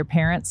divide their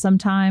parents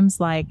sometimes,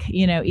 like,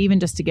 even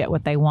just to get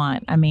what they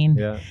want. I mean,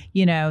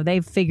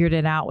 they've figured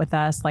it out with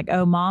us, like,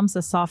 oh, mom's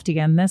a softie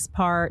on this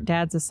part,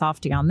 dad's a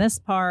softie on this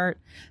part.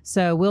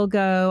 So we'll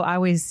go, I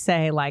always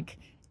say, like,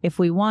 if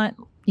we want,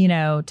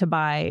 to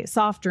buy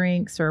soft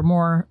drinks or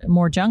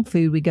more junk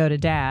food, we go to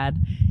dad.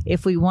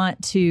 If we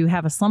want to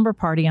have a slumber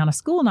party on a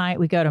school night,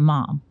 we go to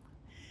mom.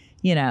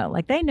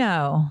 Like they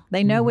know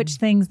which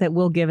things that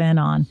we'll give in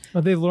on.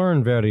 Well, they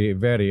learn very,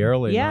 very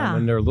early. Yeah. Man.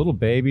 When they're little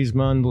babies,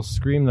 man, they'll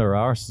scream their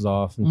arses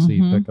off until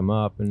you pick them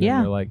up. And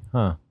then they're like,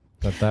 got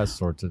that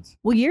sorted.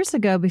 Well, years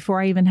ago,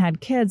 before I even had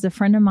kids, a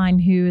friend of mine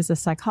who is a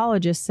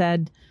psychologist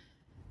said,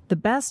 the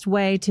best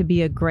way to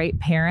be a great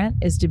parent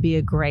is to be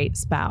a great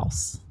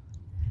spouse.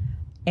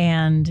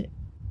 And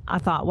I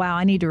thought, wow,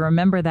 I need to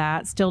remember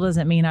that. Still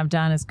doesn't mean I've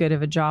done as good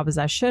of a job as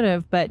I should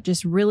have, but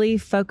just really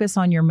focus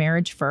on your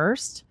marriage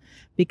first.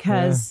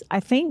 Because I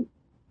think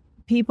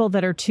people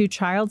that are too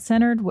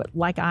child-centered,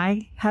 like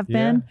I have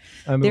been,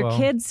 their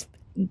kids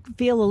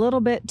feel a little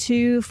bit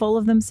too full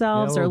of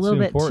themselves, or a little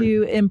bit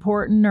too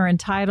important or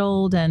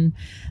entitled, and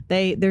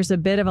there's a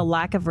bit of a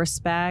lack of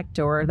respect,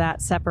 or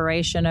that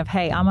separation of,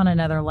 hey, I'm on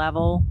another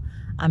level.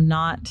 I'm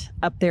not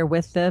up there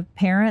with the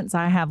parents.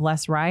 I have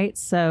less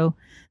rights. So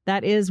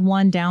that is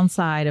one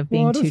downside of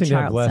being too child-centered. They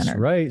have less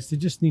child-centered. rights. They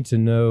just need to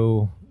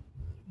know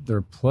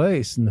their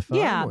place in the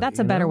family. Yeah, that's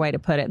a better way to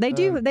put it.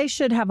 They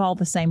should have all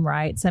the same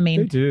rights. I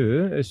mean, they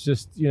do. It's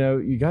just,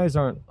 you guys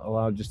aren't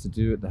allowed just to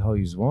do what the hell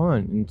you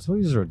want until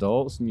you're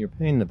adults and you're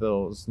paying the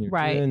bills and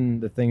you're doing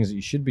the things that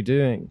you should be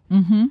doing.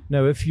 Mm-hmm.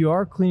 Now, if you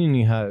are cleaning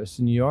your house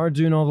and you are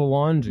doing all the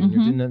laundry and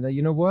you're doing that,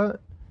 you know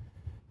what?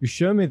 You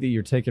show me that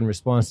you're taking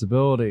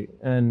responsibility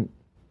and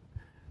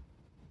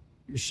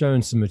you're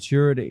showing some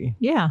maturity.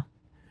 Yeah.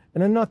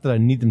 And I'm not that I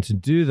need them to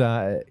do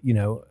that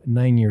at,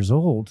 9 years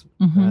old.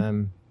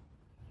 Mm-hmm.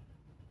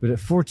 But at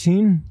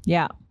 14,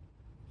 yeah,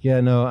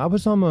 no, I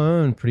was on my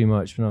own pretty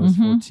much when I was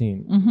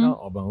 14. Mm-hmm. Not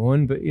on my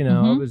own, but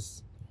I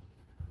was.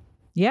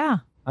 Yeah,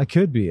 I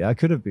could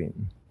have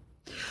been.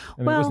 I mean,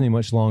 it wasn't any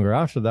much longer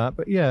after that,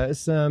 but yeah,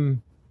 it's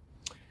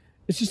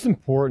just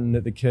important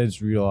that the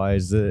kids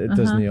realize that it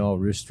doesn't all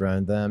roost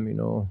around them,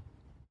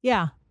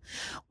 Yeah,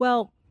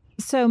 well,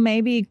 so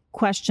maybe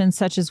questions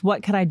such as,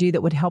 what could I do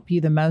that would help you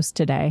the most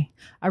today?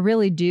 I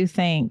really do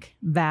think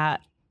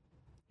that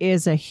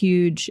is a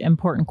huge,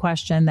 important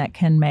question that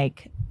can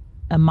make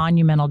a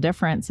monumental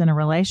difference in a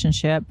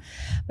relationship.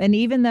 And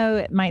even though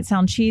it might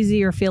sound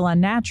cheesy or feel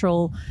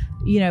unnatural,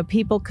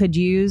 people could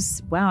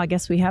use, wow, I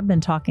guess we have been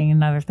talking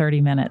another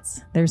 30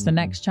 minutes. There's the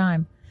next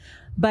chime.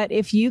 But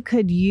if you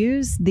could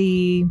use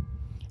the,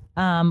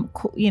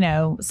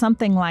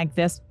 something like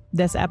this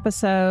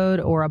episode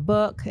or a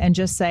book and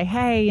just say,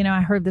 hey,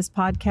 I heard this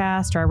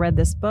podcast or I read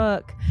this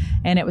book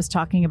and it was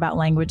talking about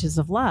languages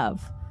of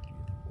love.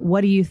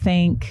 What do you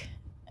think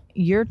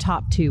your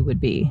top 2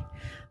 would be?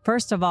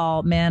 First of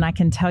all, men, I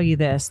can tell you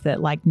this, that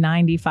like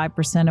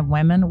 95% of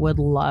women would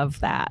love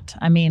that.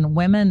 I mean,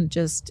 women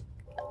just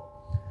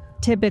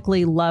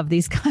typically love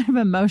these kind of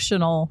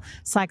emotional,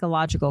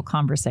 psychological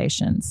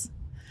conversations.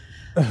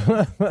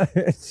 What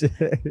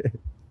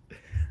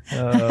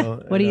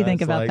do you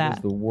think about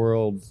that? The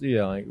world's,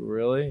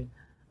 really?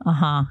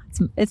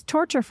 It's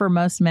torture for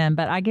most men,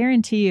 but I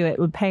guarantee you it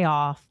would pay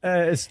off.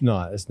 It's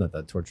not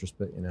that torturous,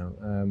 but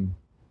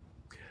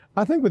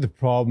I think what the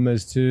problem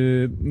is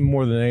too,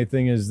 more than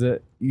anything, is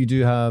that you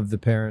do have the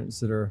parents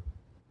that are,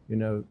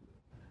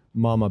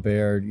 mama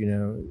bear,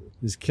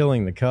 is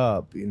killing the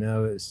cup,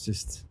 it's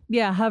just.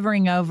 Yeah,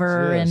 hovering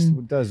over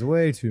and does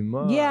way too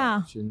much.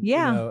 Yeah, and,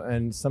 yeah.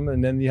 And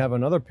then you have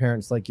another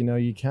parent's like,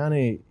 you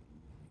can't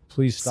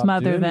please stop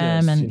smother doing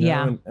them this,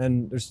 and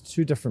and there's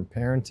 2 different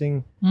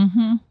parenting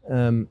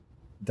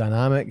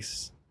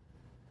dynamics.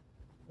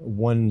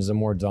 One's a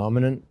more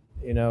dominant,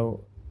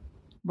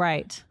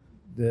 right.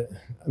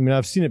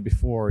 I've seen it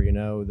before,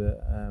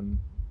 that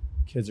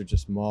kids are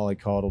just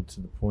mollycoddled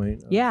to the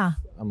point of,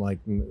 I'm like,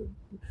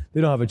 they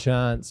don't have a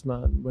chance,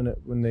 man,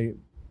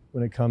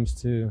 when it comes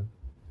to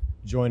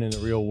joining the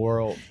real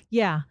world.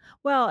 Yeah.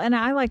 Well, and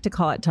I like to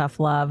call it tough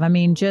love. I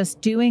mean,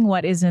 just doing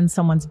what is in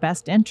someone's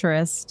best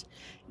interest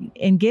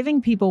and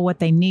giving people what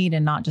they need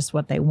and not just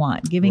what they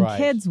want. Giving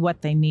kids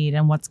what they need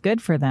and what's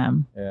good for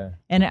them. Yeah.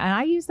 And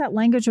I use that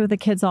language with the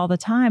kids all the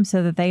time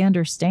so that they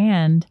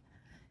understand,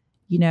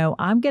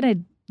 I'm going to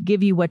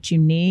give you what you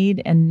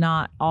need and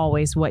not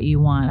always what you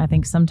want. I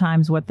think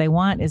sometimes what they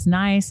want is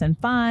nice and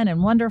fun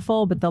and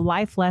wonderful, but the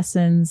life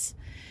lessons,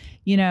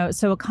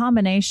 so a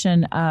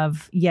combination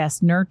of,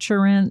 yes,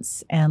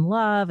 nurturance and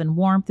love and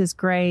warmth is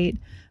great,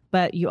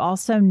 but you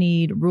also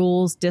need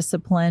rules,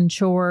 discipline,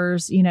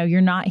 chores.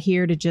 You're not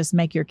here to just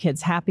make your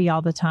kids happy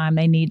all the time.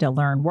 They need to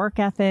learn work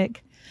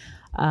ethic.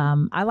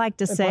 I like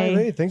to say, by the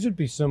way, things would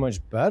be so much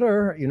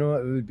better. It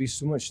would be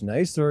so much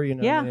nicer.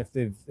 Yeah. I mean,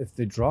 if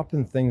they drop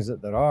in things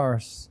that they're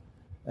ours,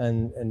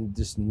 and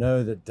just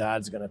know that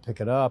Dad's gonna pick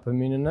it up. I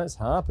mean, and that's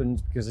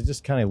happened because I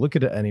just can't look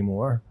at it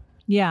anymore.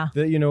 Yeah.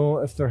 That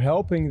if they're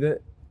helping,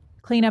 that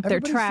clean up their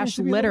trash,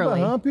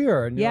 literally.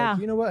 Happier. And yeah.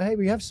 Like, you know what? Hey,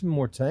 we have some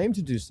more time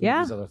to do some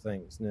of these other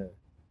things. No.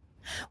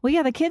 Well,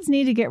 yeah, the kids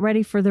need to get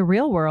ready for the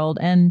real world,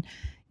 and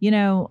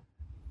Anyway,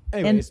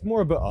 it's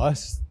more about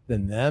us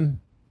than them.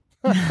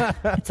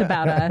 It's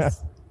about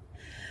us.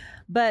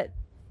 But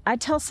I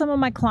tell some of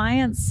my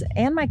clients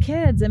and my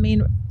kids, I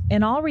mean,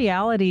 in all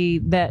reality,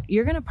 that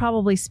you're going to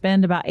probably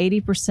spend about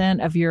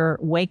 80% of your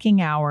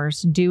waking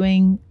hours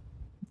doing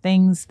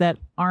things that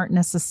aren't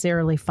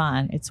necessarily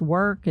fun. It's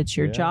work, it's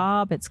your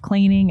job, it's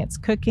cleaning, it's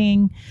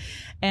cooking.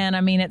 And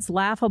I mean, it's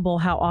laughable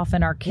how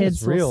often our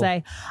kids will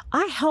say,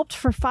 I helped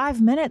for 5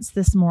 minutes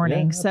this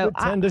morning. Yeah, so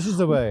I put 10 dishes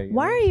away.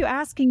 Why are you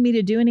asking me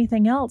to do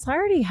anything else? I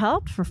already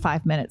helped for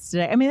 5 minutes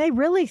today. I mean, they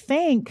really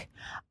think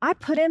I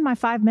put in my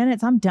 5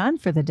 minutes, I'm done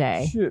for the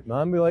day. Shoot,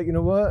 man, be like, you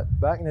know what?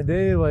 Back in the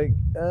day, like,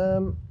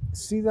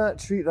 see that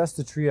tree? That's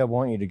the tree I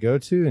want you to go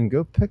to, and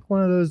go pick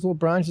one of those little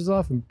branches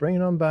off and bring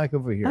it on back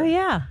over here. Oh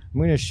yeah, I'm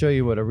going to show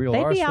you what a real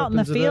they'd be out in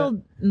the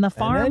field, in the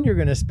farm, and then you're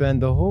going to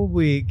spend the whole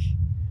week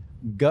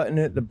gutting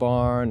it, the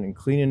barn, and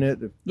cleaning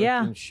it, the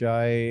freaking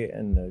shy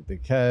and the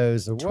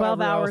cows. Or 12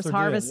 hours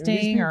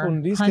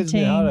harvesting these hunting. Kids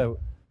knew how to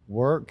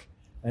work,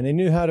 and they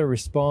knew how to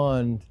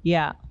respond.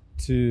 Yeah.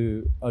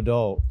 To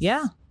adults.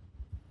 Yeah,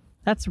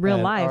 that's real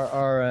and life.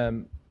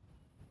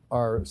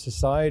 Our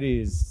society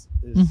is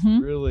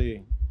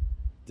really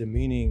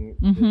demeaning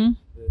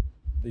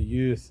the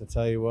youth, I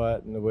tell you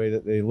what, and the way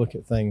that they look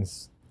at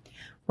things.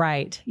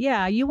 Right.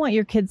 Yeah. You want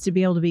your kids to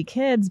be able to be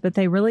kids, but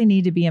they really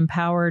need to be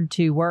empowered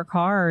to work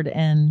hard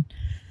and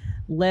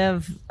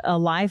live a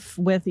life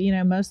with,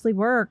 mostly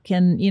work.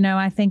 And,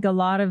 I think a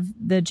lot of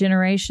the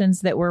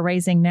generations that we're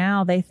raising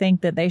now, they think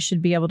that they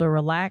should be able to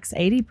relax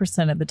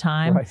 80% of the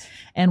time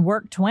and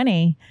work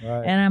 20.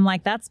 Right. And I'm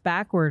like, that's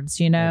backwards,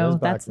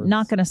 that's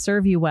not going to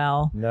serve you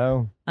well.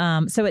 No.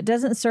 So it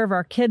doesn't serve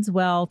our kids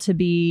well to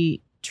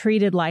be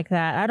treated like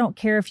that. I don't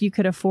care if you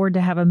could afford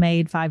to have a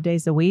maid 5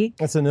 days a week.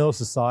 It's an ill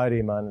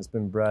society, man. It's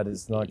been bred.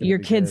 It's not going your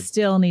to be kids good.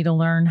 Still need to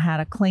learn how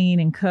to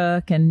clean and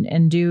cook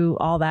and do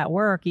all that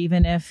work,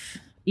 even if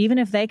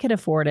they could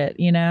afford it,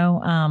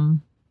 And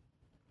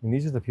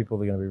these are the people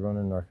that are going to be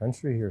running our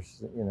country here,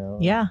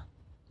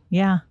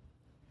 Yeah.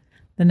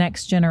 The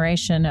next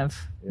generation of,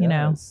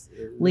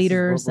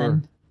 leaders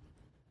and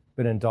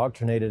been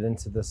indoctrinated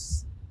into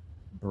this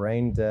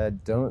brain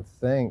dead, don't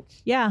think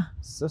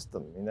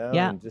system,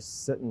 and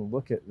just sit and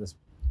look at this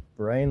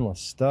brainless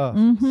stuff.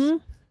 Mm-hmm.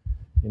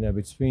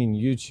 Between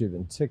YouTube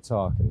and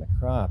TikTok and the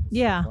crap.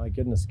 Like, my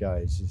goodness,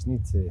 guys, you just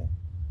need to,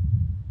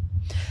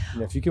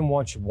 if you can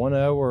watch 1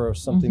 hour of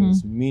something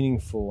that's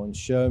meaningful and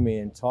show me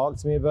and talk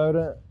to me about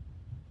it,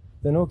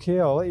 then okay,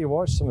 I'll let you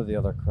watch some of the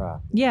other crap.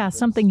 Yeah,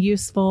 something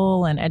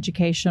useful and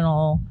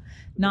educational,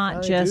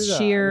 not just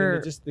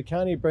sheer they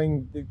can't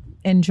bring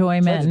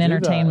enjoyment and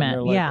entertainment.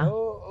 And like,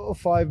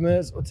 5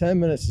 minutes or 10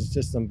 minutes is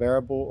just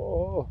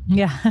unbearable.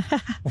 Yeah.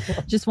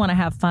 Just want to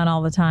have fun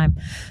all the time.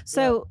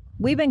 So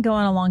we've been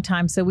going a long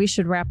time, so we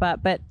should wrap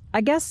up. But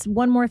I guess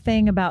one more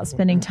thing about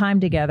spending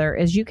time together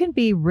is you can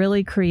be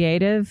really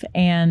creative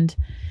and,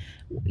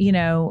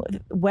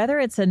 whether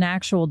it's an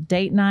actual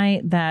date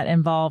night that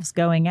involves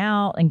going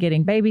out and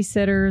getting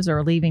babysitters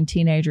or leaving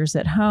teenagers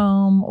at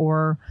home,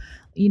 or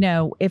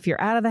if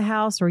you're out of the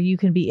house, or you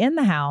can be in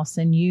the house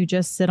and you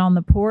just sit on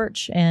the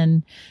porch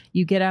and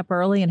you get up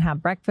early and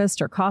have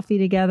breakfast or coffee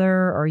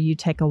together, or you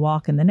take a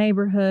walk in the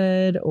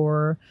neighborhood,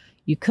 or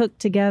you cook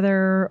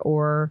together,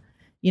 or,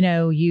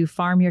 you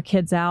farm your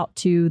kids out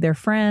to their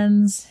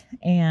friends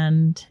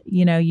and,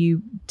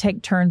 you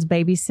take turns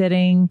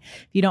babysitting.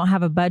 If you don't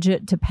have a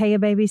budget to pay a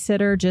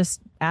babysitter,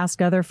 just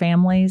ask other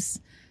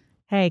families,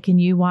 hey, can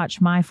you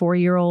watch my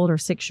 4-year-old or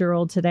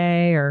 6-year-old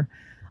today, or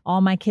all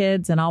my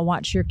kids, and I'll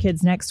watch your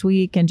kids next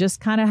week, and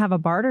just kind of have a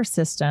barter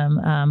system.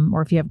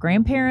 Or if you have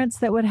grandparents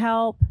that would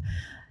help,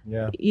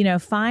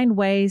 find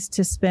ways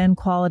to spend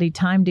quality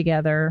time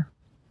together,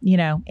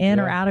 in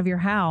or out of your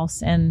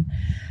house. And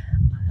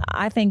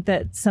I think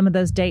that some of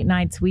those date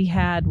nights we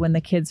had when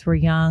the kids were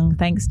young,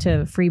 thanks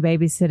to free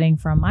babysitting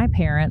from my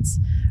parents,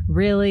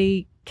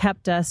 really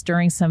kept us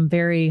during some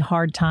very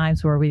hard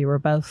times where we were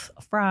both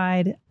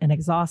fried and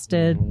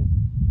exhausted,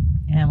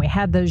 and we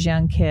had those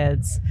young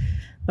kids.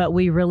 But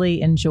we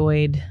really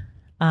enjoyed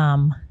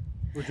that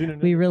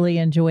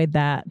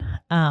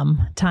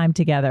time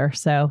together.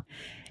 So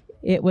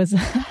it was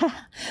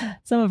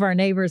some of our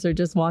neighbors are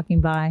just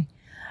walking by,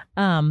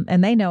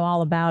 and they know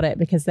all about it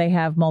because they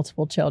have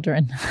multiple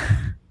children.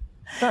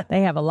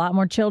 They have a lot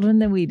more children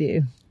than we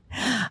do.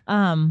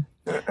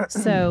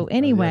 So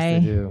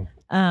anyway, yes, they do.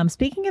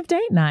 Speaking of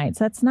date nights,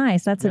 that's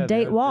nice. That's a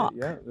date walk.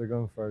 They're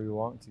going for a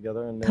walk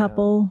together. And they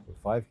couple. have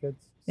 5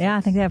 kids? 6? Yeah,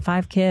 I think they have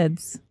 5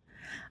 kids.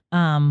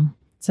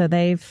 So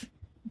they've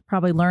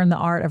probably learned the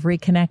art of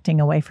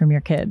reconnecting away from your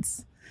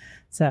kids.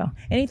 So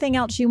anything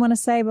else you want to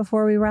say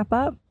before we wrap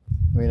up?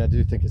 I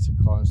do think it's a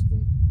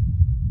constant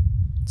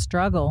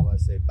struggle. I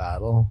say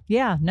battle.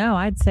 Yeah, no,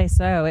 I'd say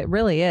so. It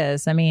really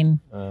is.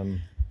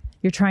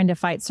 You're trying to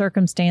fight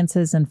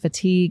circumstances and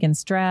fatigue and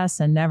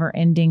stress and never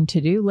ending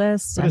to-do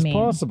lists. But it's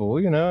possible,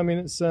 it's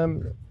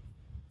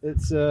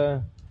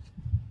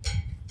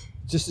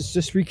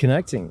just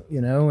reconnecting,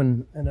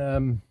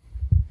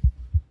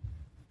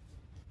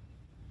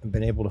 and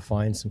been able to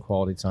find some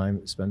quality time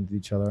to spend with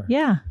each other.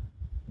 Yeah.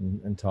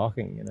 And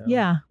talking,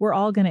 Yeah. We're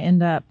all going to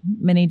end up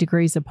many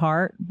degrees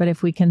apart, but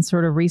if we can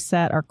sort of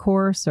reset our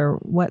course, or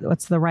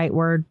what's the right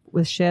word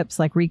with ships,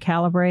 like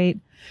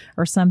recalibrate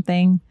or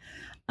something,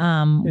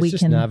 it's we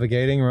just can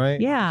navigating, right?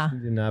 Yeah.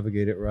 Just need to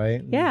navigate it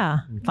right.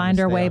 Yeah.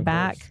 Find our way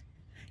back. Course.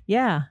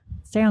 Yeah.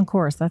 Stay on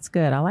course. That's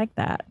good. I like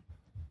that.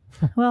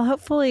 Well,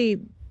 hopefully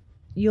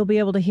you'll be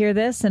able to hear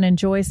this and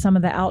enjoy some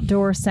of the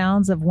outdoor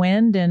sounds of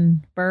wind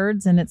and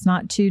birds, and it's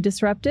not too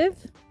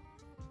disruptive.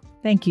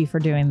 Thank you for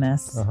doing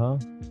this.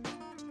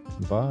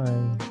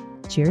 Bye.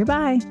 Cheery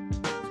bye.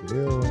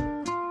 Cheerio.